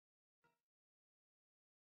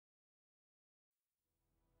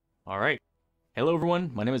Alright. Hello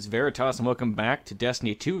everyone, my name is Veritas and welcome back to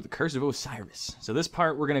Destiny 2, The Curse of Osiris. So this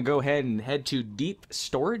part we're going to go ahead and head to Deep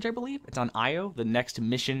Storage, I believe. It's on Io, the next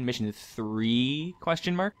mission, mission 3,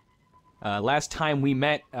 question mark. Last time we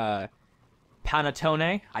met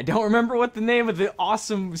Panoptes. I don't remember what the name of the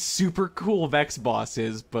awesome, super cool Vex boss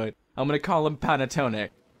is, but I'm going to call him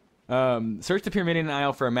Panoptes. Search the Pyramidion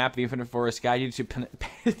Isle for a map of the Infinite Forest, guide you to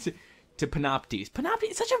Panoptes. Panoptes,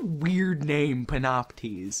 it's such a weird name,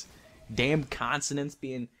 Panoptes. Damn consonants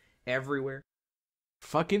being everywhere.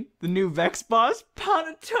 Fucking the new Vex boss,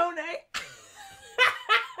 Panoptes.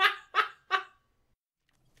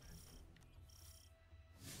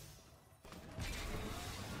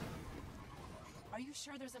 Are you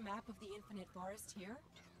sure there's a map of the Infinite Forest here?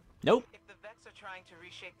 Nope. If the Vex are trying to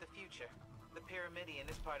reshape the future, the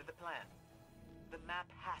Pyramidion is part of the plan. The map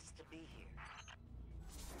has to be here.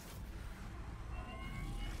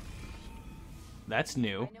 That's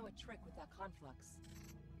new. I know a trick with that conflux.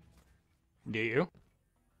 Do you?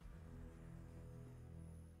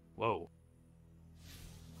 Whoa.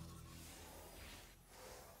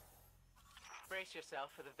 Brace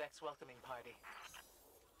yourself for the Vex welcoming party.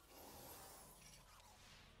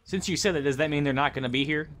 Since you said that, does that mean they're not going to be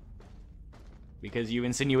here? Because you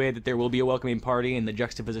insinuated that there will be a welcoming party, and the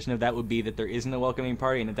juxtaposition of that would be that there isn't a welcoming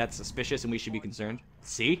party, and that that's suspicious, and we should be concerned.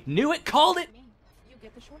 See? Knew it! Called it! You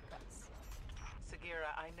get the shortcuts.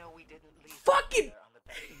 Sagira, I know we didn't leave Fucking- together on the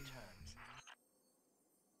best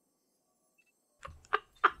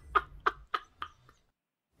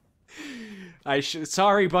of terms.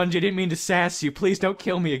 Sorry, Bungie, I didn't mean to sass you. Please don't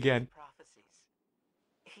kill me again. Prophecies.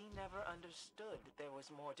 He never understood that there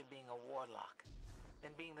was more to being a warlock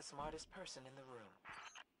than being the smartest person in the room.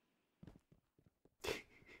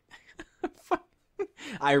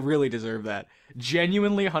 I really deserve that.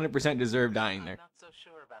 Genuinely 100% deserve dying there. I'm not so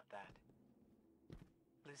sure about that.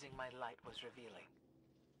 Losing my light was revealing.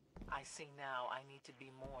 I see now I need to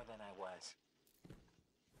be more than I was.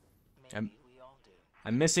 Maybe we all do.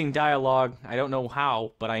 I'm missing dialogue. I don't know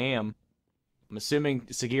how, but I am. I'm assuming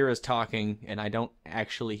Sagira's talking, and I don't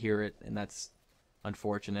actually hear it, and that's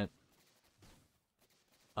unfortunate.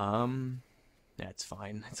 That's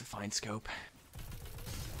fine. That's a fine scope.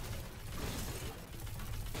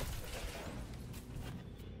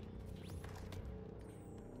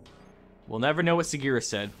 We'll never know what Sagira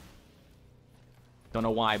said. Don't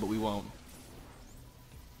know why, but we won't.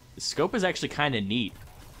 The scope is actually kind of neat.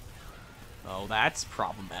 Oh, that's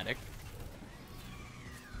problematic.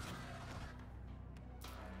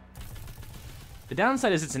 The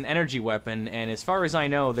downside is it's an energy weapon, and as far as I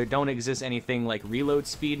know, there don't exist anything like reload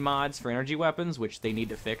speed mods for energy weapons, which they need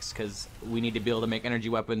to fix, because we need to be able to make energy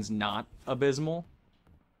weapons not abysmal.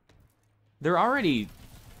 They're already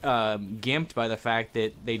gimped by the fact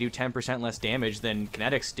that they do 10% less damage than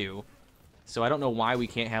kinetics do, so I don't know why we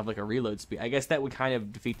can't have like a reload speed. I guess that would kind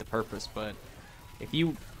of defeat the purpose, but if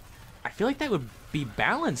you... I feel like that would be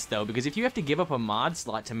balanced, though, because if you have to give up a mod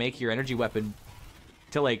slot to make your energy weapon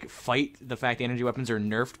to, like, fight the fact that energy weapons are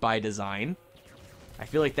nerfed by design, I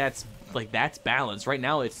feel like that's balanced. Right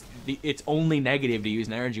now, it's only negative to use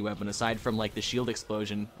an energy weapon, aside from, like, the shield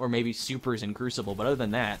explosion, or maybe supers in Crucible, but other than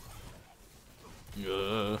that...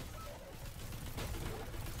 I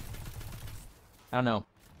don't know.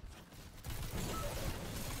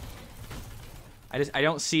 I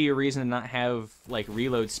don't see a reason to not have, like,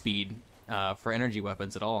 reload speed for energy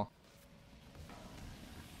weapons at all.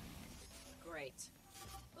 Great.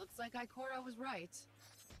 Looks like Ikora was right.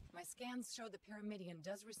 My scans show the Pyramidion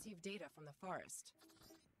does receive data from the forest.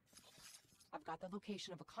 I've got the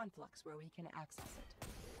location of a conflux where we can access it.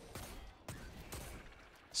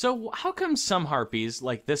 So, how come some harpies,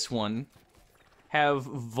 like this one, have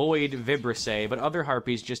void vibrissae, but other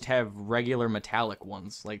harpies just have regular metallic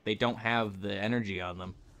ones? Like, they don't have the energy on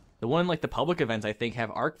them. The one, like, the public events, I think,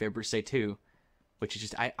 have arc vibrissae, too. Which is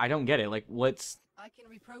just, I don't get it. Like, what's... I can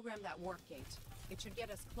reprogram that warp gate. It should get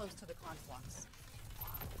us close to the conflux.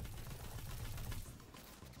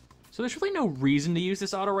 So there's really no reason to use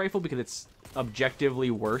this auto rifle, because it's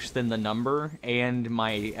objectively worse than the number and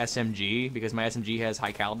my SMG, because my SMG has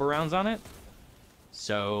high caliber rounds on it.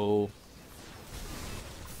 So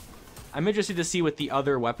I'm interested to see what the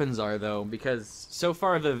other weapons are, though, because so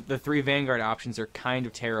far the 3 Vanguard options are kind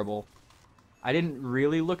of terrible. I didn't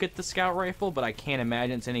really look at the scout rifle, but I can't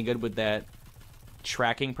imagine it's any good with that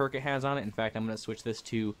tracking perk it has on it. In fact, I'm going to switch this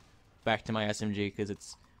back to my SMG, because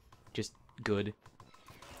it's just good.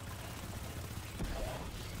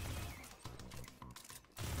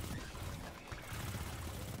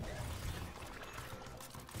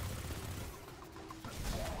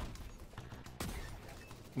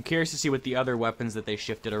 I'm curious to see what the other weapons that they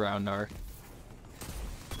shifted around are.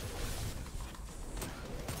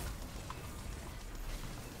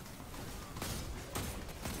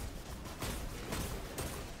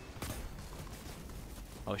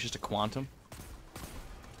 Oh, it's just a quantum?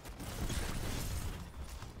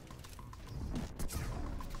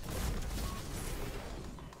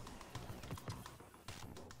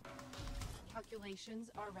 Calculations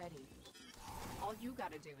are ready. All you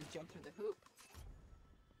gotta do is jump through the hoop.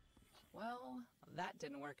 Well, that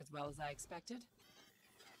didn't work as well as I expected.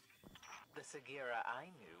 The Sagira I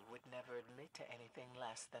knew would never admit to anything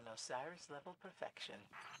less than Osiris-level perfection.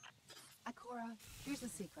 Ikora, here's the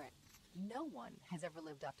secret. No one has ever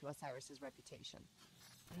lived up to Osiris's reputation.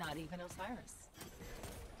 Not even Osiris.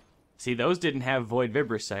 See, those didn't have Void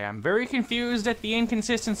Vibrissae. I'm very confused at the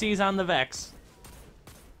inconsistencies on the Vex.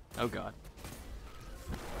 Oh god.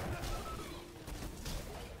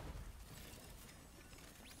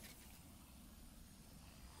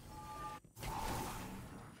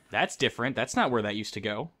 That's different. That's not where that used to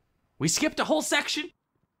go. We skipped a whole section?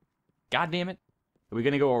 God damn it. Are we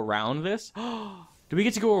gonna go around this? Do we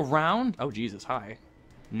get to go around? Oh, Jesus, hi.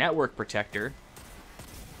 Network protector.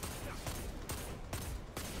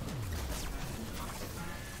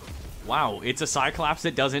 Wow, it's a Cyclops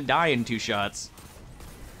that doesn't die in 2 shots.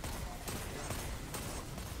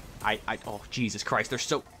 Oh, Jesus Christ, they're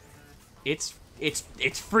so... It's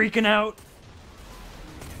freaking out.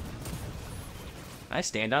 Can I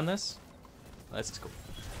stand on this? That's cool.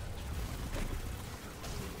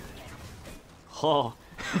 Oh.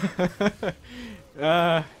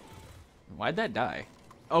 Why'd that die?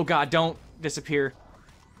 Oh god, don't disappear.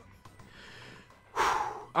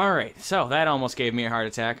 Alright, so that almost gave me a heart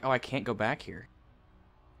attack. Oh, I can't go back here.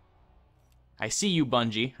 I see you,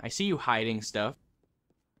 Bungie. I see you hiding stuff.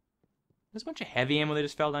 There's a bunch of heavy ammo that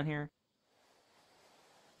just fell down here.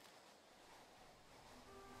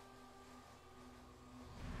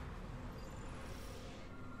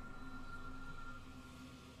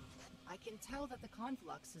 I can tell that the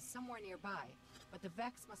conflux is somewhere nearby, but the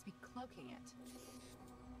Vex must be cloaking it.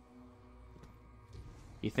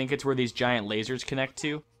 You think it's where these giant lasers connect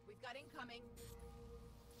to? We've got incoming.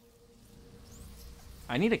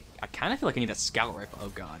 I kind of feel like I need a scout rifle. Oh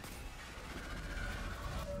god.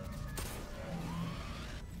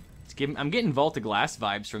 I'm getting Vault of Glass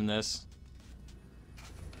vibes from this.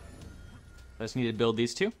 I just need to build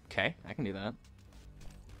these two? Okay, I can do that.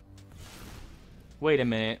 Wait a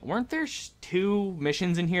minute. Weren't there 2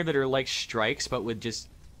 missions in here that are like strikes, but with just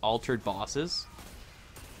altered bosses?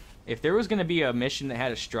 If there was going to be a mission that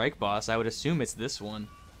had a strike boss, I would assume it's this one.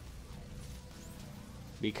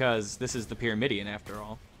 Because this is the Pyramidion, after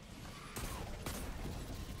all.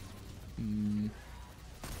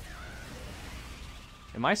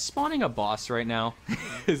 Am I spawning a boss right now?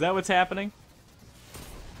 Is that what's happening?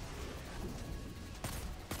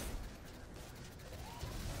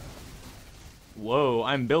 Whoa,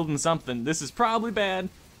 I'm building something. This is probably bad.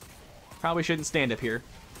 Probably shouldn't stand up here.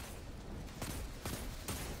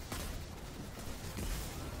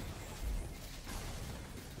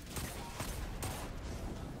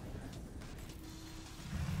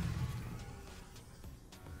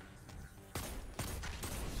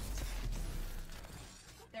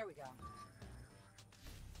 There we go.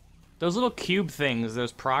 Those little cube things,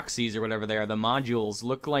 those proxies or whatever they are, the modules,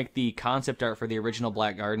 look like the concept art for the original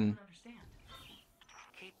Black Garden.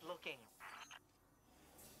 Keep looking.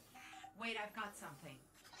 Wait, I've got something.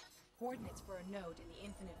 Coordinates for a node in the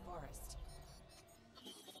Infinite Forest.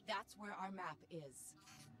 That's where our map is.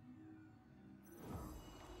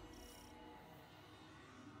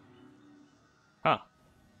 Huh.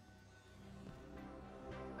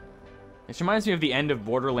 This reminds me of the end of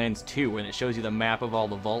Borderlands 2 when it shows you the map of all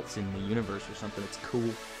the vaults in the universe or something. It's cool.